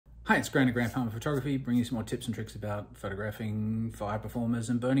Hi, it's Grant at Grant Palmer Photography, bringing you some more tips and tricks about photographing fire performers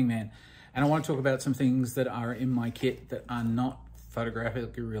and Burning Man. And I want to talk about some things that are in my kit that are not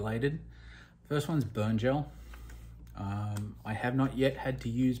photographically related. First one's burn gel. I have not yet had to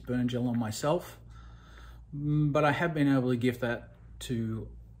use burn gel on myself, but I have been able to gift that to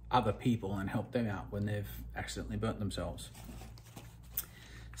other people and help them out when they've accidentally burnt themselves.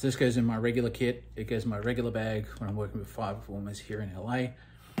 So this goes in my regular kit. It goes in my regular bag when I'm working with fire performers here in LA.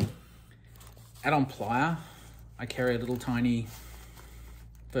 Add-on plier, I carry a little tiny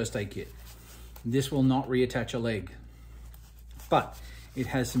first aid kit. This will not reattach a leg, but it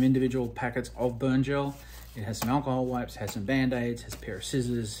has some individual packets of burn gel. It has some alcohol wipes, has some band-aids, has a pair of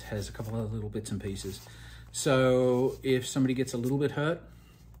scissors, has a couple of little bits and pieces. So if somebody gets a little bit hurt,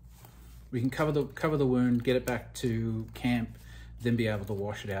 we can cover the wound, get it back to camp, then be able to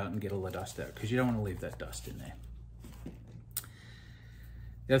wash it out and get all the dust out, because you don't want to leave that dust in there.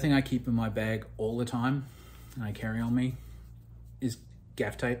 The other thing I keep in my bag all the time, and I carry on me, is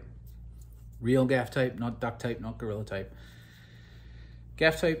gaff tape. Real gaff tape, not duct tape, not Gorilla Tape.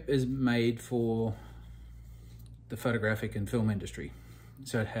 Gaff tape is made for the photographic and film industry.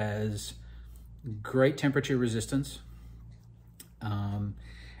 So it has great temperature resistance, and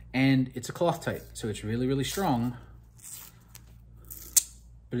it's a cloth tape. So it's really, really strong,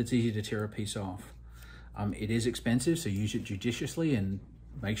 but it's easy to tear a piece off. It is expensive, so use it judiciously and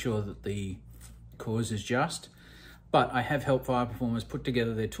make sure that the cause is just. But I have helped fire performers put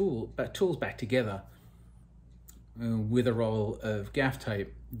together their tools back together with a roll of gaff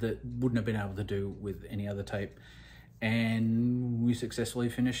tape that wouldn't have been able to do with any other tape. And we successfully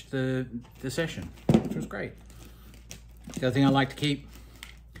finished the session, which was great. The other thing I like to keep,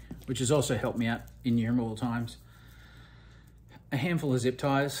 which has also helped me out innumerable times, a handful of zip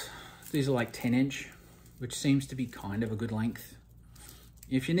ties. These are like 10-inch, which seems to be kind of a good length.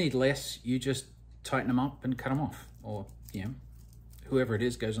 If you need less, you just tighten them up and cut them off, or, you know, whoever it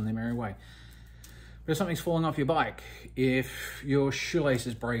is goes on their merry way. But if something's falling off your bike, if your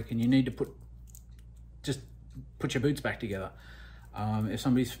shoelaces break and you need to put your boots back together, if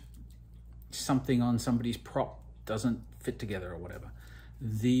something on somebody's prop doesn't fit together or whatever,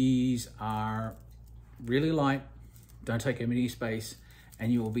 these are really light, don't take up any space,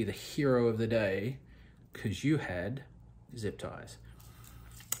 and you will be the hero of the day because you had zip ties.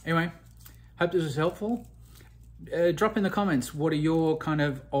 Anyway, hope this was helpful. Drop in the comments, what are your kind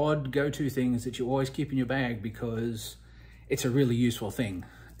of odd go-to things that you always keep in your bag, because it's a really useful thing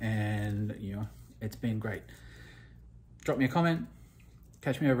and, you know, it's been great. Drop me a comment,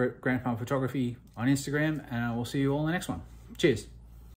 catch me over at Grant Palmer Photography on Instagram, and I will see you all in the next one. Cheers.